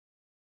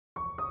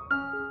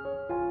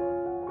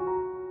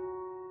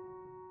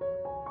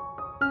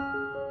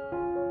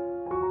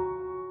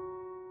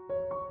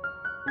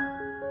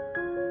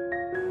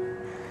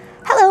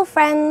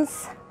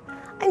friends,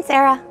 I'm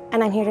Sarah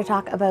and I'm here to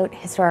talk about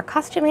historic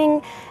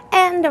costuming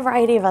and a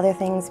variety of other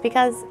things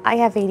because I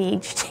have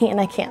ADHD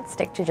and I can't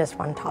stick to just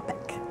one topic.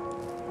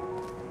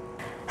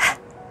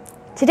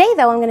 Today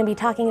though, I'm going to be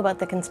talking about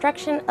the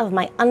construction of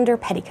my under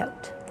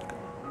petticoat.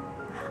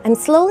 I'm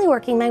slowly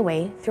working my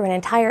way through an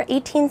entire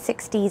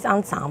 1860s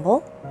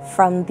ensemble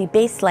from the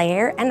base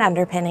layer and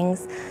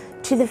underpinnings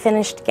to the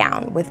finished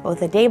gown with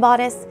both a day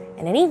bodice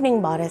and an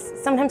evening bodice,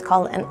 sometimes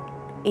called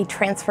a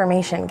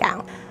transformation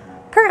gown.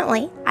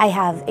 Currently, I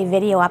have a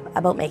video up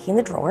about making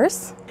the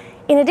drawers.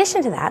 In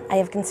addition to that, I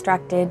have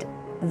constructed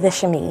the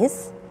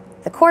chemise,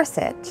 the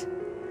corset,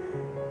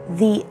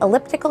 the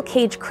elliptical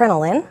cage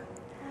crinoline,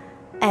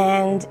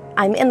 and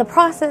I'm in the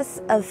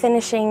process of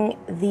finishing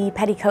the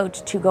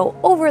petticoat to go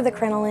over the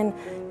crinoline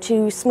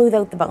to smooth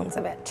out the bones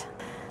of it.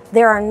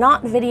 There are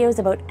not videos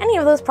about any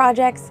of those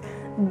projects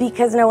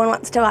because no one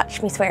wants to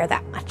watch me swear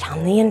that much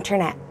on the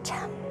internet.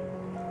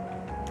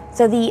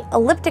 So the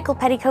elliptical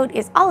petticoat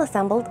is all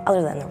assembled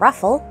other than the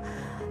ruffle.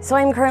 So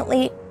I'm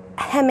currently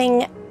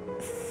hemming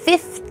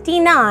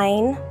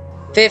 59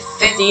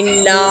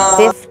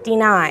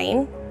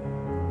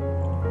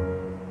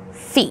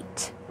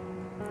 feet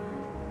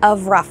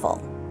of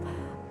ruffle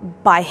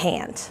by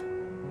hand.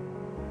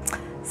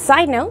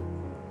 Side note,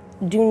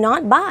 do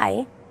not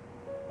buy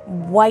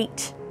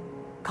white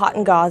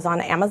cotton gauze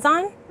on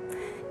Amazon.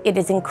 It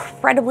is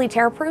incredibly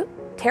tear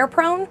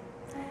prone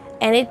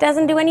and it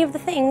doesn't do any of the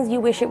things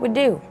you wish it would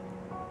do.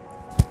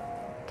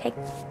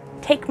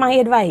 Take my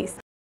advice.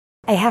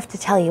 I have to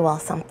tell you all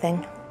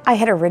something. I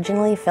had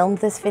originally filmed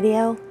this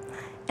video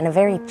in a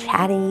very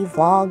chatty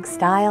vlog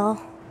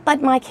style,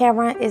 but my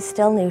camera is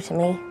still new to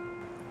me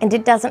and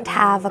it doesn't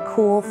have a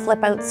cool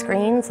flip out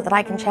screen so that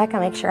I can check and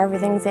make sure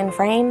everything's in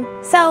frame.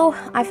 So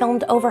I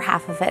filmed over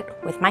half of it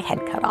with my head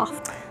cut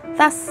off.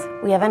 Thus,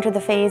 we have entered the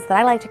phase that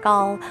I like to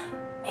call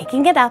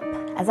making it up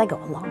as I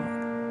go along.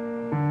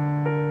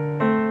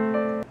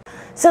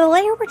 So the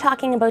layer we're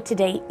talking about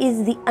today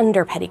is the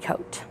under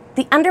petticoat.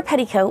 The under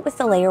petticoat was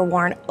the layer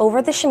worn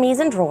over the chemise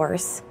and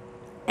drawers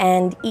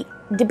and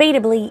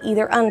debatably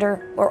either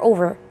under or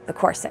over the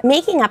corset.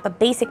 Making up a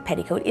basic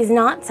petticoat is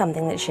not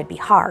something that should be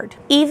hard.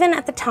 Even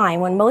at the time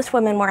when most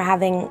women were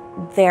having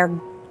their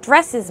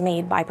dresses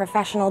made by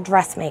professional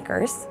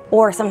dressmakers,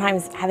 or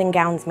sometimes having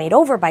gowns made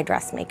over by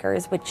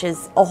dressmakers, which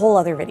is a whole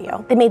other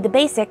video, they made the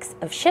basics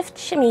of shift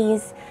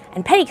chemise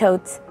and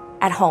petticoats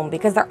at home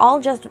because they're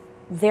all just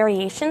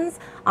variations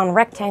on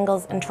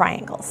rectangles and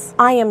triangles.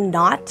 I am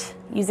not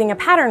using a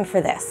pattern for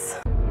this.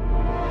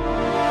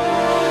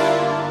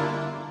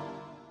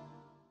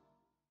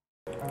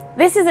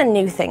 This is a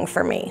new thing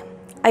for me.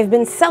 I've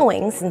been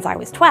sewing since I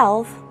was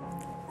 12.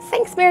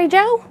 Thanks, Mary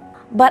Jo.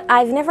 But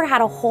I've never had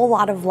a whole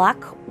lot of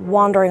luck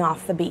wandering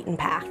off the beaten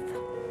path.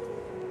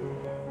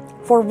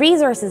 For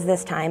resources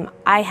this time,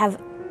 I have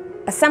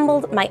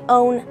assembled my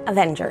own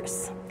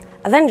Avengers.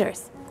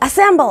 Avengers,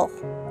 assemble!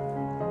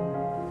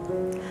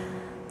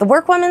 The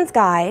Workwoman's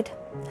Guide,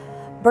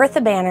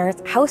 Bertha Banner's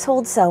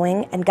Household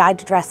Sewing and Guide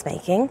to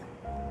Dressmaking,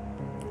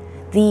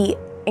 the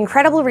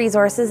incredible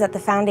resources at the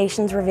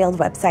Foundation's Revealed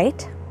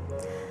website,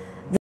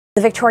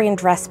 The Victorian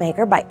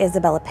Dressmaker by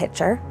Isabella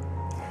Pitcher,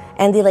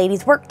 and the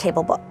Ladies' Work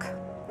Table book.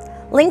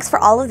 Links for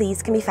all of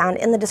these can be found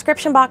in the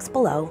description box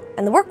below,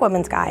 and the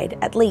Workwoman's Guide,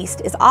 at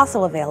least, is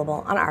also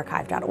available on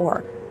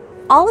archive.org.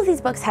 All of these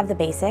books have the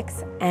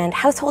basics, and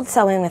Household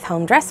Sewing with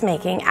Home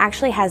Dressmaking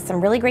actually has some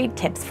really great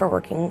tips for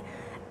working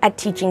at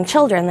teaching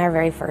children their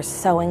very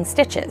first sewing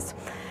stitches.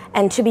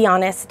 And to be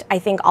honest, I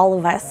think all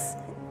of us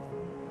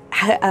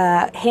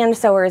hand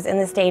sewers in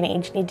this day and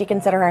age need to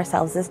consider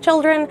ourselves as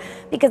children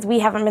because we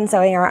haven't been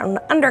sewing our own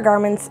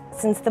undergarments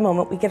since the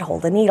moment we could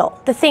hold a needle.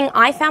 The thing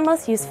I found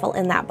most useful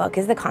in that book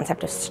is the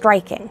concept of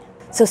striking.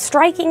 So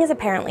striking is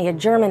apparently a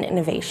German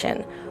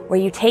innovation where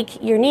you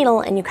take your needle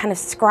and you kind of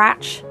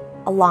scratch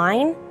a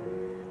line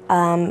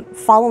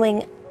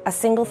following a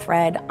single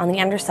thread on the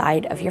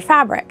underside of your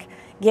fabric,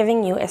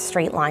 giving you a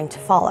straight line to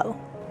follow.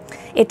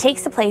 It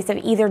takes the place of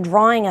either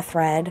drawing a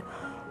thread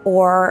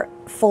or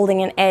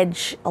folding an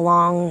edge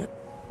along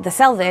the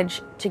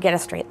selvage to get a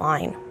straight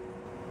line.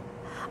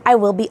 I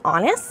will be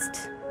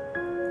honest,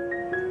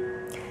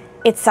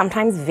 it's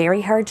sometimes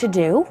very hard to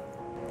do,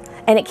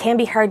 and it can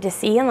be hard to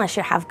see unless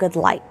you have good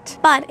light.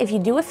 But if you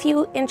do a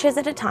few inches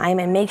at a time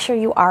and make sure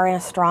you are in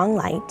a strong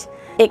light,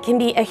 it can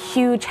be a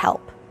huge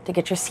help to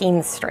get your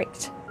seams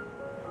straight,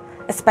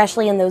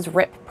 especially in those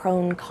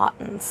rip-prone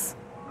cottons.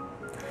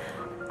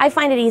 I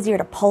find it easier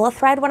to pull a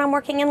thread when I'm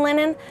working in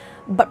linen,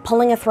 but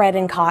pulling a thread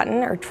in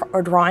cotton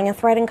or drawing a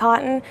thread in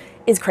cotton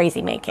is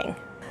crazy making.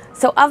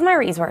 So of my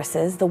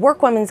resources, the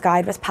Workwoman's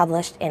Guide was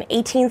published in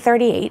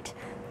 1838,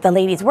 the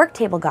Ladies' Work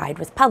Table Guide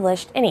was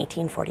published in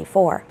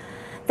 1844.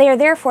 They are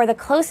therefore the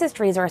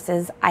closest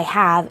resources I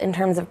have in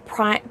terms of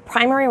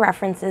primary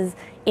references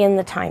in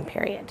the time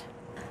period.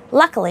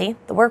 Luckily,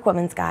 the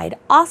Workwoman's Guide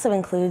also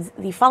includes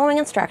the following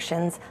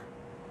instructions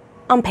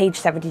on page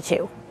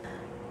 72.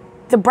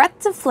 The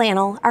breadths of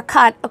flannel are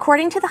cut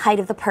according to the height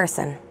of the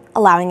person,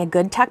 allowing a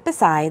good tuck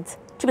besides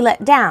to be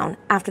let down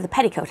after the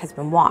petticoat has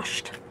been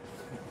washed.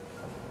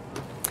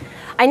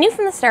 I knew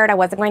from the start I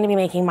wasn't going to be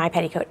making my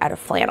petticoat out of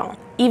flannel,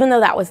 even though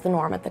that was the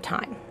norm at the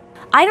time.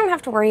 I don't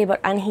have to worry about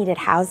unheated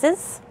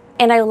houses,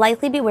 and I will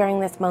likely be wearing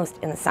this most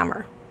in the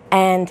summer.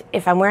 And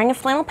if I'm wearing a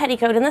flannel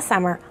petticoat in the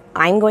summer,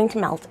 I'm going to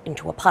melt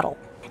into a puddle.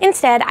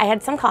 Instead, I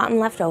had some cotton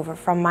left over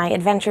from my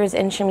adventures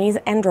in chemise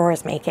and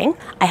drawers making.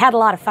 I had a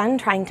lot of fun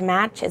trying to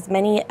match as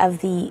many of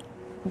the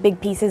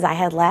big pieces I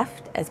had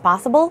left as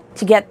possible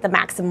to get the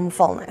maximum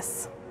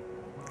fullness.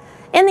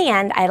 In the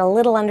end, I had a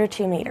little under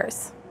 2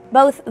 meters.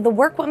 Both the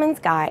Workwoman's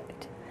Guide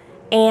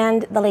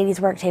and the Ladies'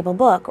 Work Table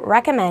book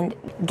recommend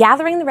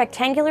gathering the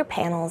rectangular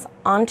panels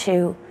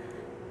onto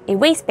a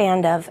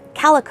waistband of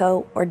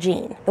calico or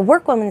jean. The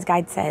Workwoman's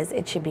Guide says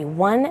it should be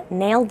 1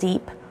 nail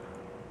deep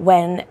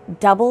when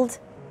doubled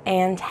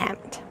and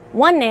hemmed.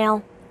 1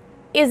 nail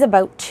is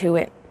about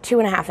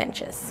 2.5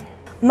 inches.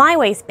 My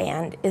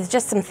waistband is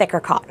just some thicker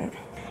cotton.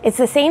 It's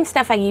the same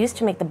stuff I used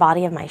to make the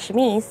body of my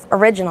chemise.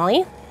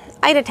 Originally,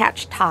 I'd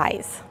attach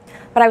ties,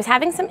 but I was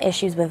having some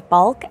issues with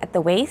bulk at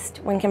the waist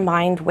when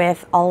combined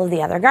with all of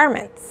the other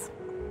garments.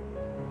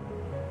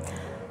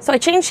 So I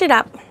changed it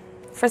up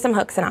for some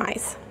hooks and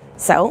eyes.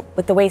 So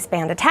with the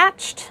waistband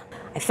attached,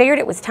 I figured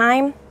it was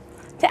time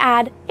to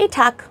add a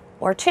tuck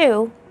or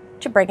two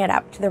to bring it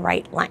up to the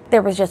right length.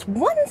 There was just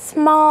one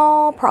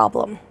small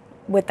problem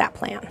with that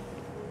plan.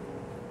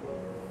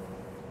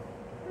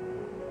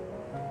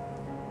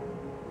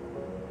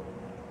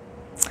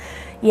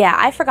 Yeah,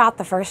 I forgot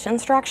the first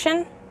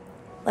instruction.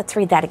 Let's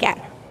read that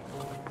again.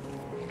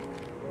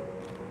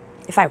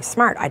 If I was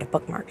smart, I'd have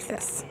bookmarked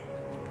this.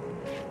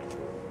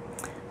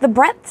 The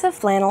breadths of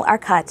flannel are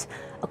cut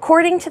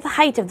according to the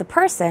height of the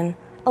person,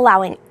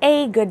 allowing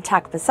a good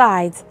tuck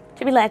besides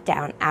to be let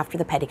down after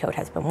the petticoat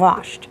has been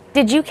washed.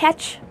 Did you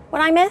catch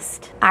what I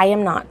missed? I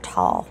am not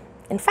tall.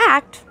 In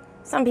fact,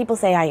 some people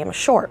say I am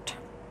short.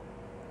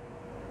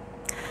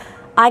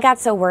 I got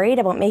so worried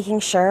about making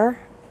sure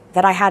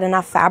that I had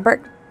enough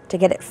fabric to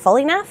get it full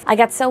enough. I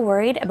got so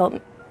worried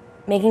about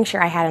making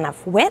sure I had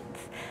enough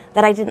width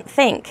that I didn't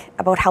think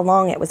about how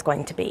long it was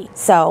going to be.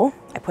 So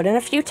I put in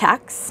a few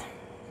tucks,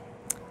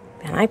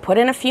 and I put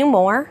in a few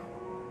more.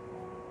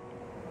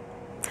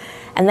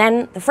 And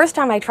then the first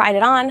time I tried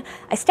it on,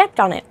 I stepped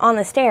on it on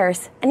the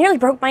stairs and nearly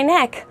broke my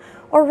neck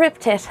or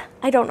ripped it.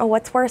 I don't know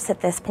what's worse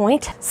at this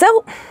point.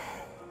 So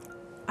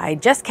I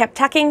just kept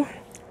tucking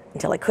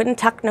until I couldn't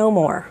tuck no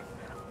more.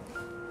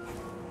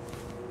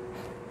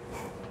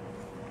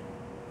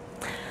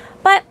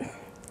 But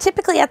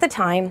typically at the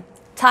time,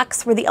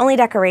 tucks were the only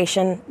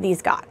decoration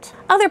these got.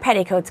 Other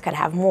petticoats could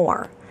have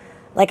more.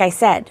 Like I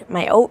said,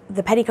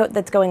 the petticoat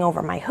that's going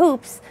over my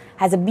hoops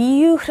has a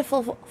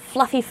beautiful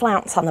fluffy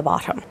flounce on the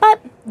bottom. But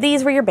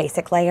these were your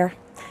basic layer,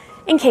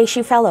 in case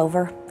you fell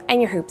over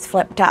and your hoops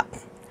flipped up.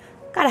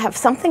 Gotta have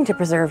something to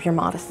preserve your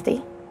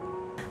modesty.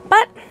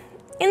 But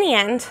in the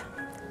end,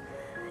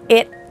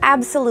 it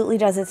absolutely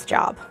does its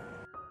job.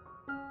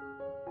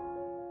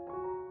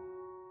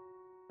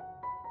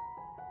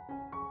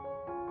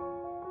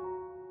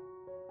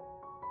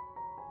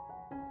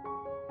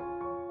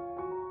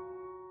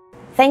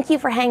 Thank you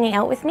for hanging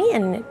out with me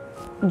and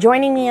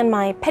joining me in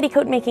my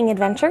petticoat making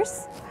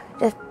adventures.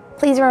 Just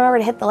please remember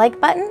to hit the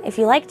like button if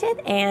you liked it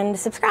and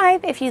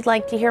subscribe if you'd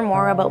like to hear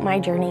more about my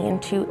journey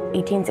into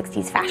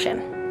 1860s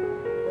fashion.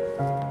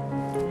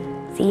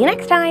 See you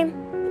next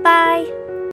time. Bye.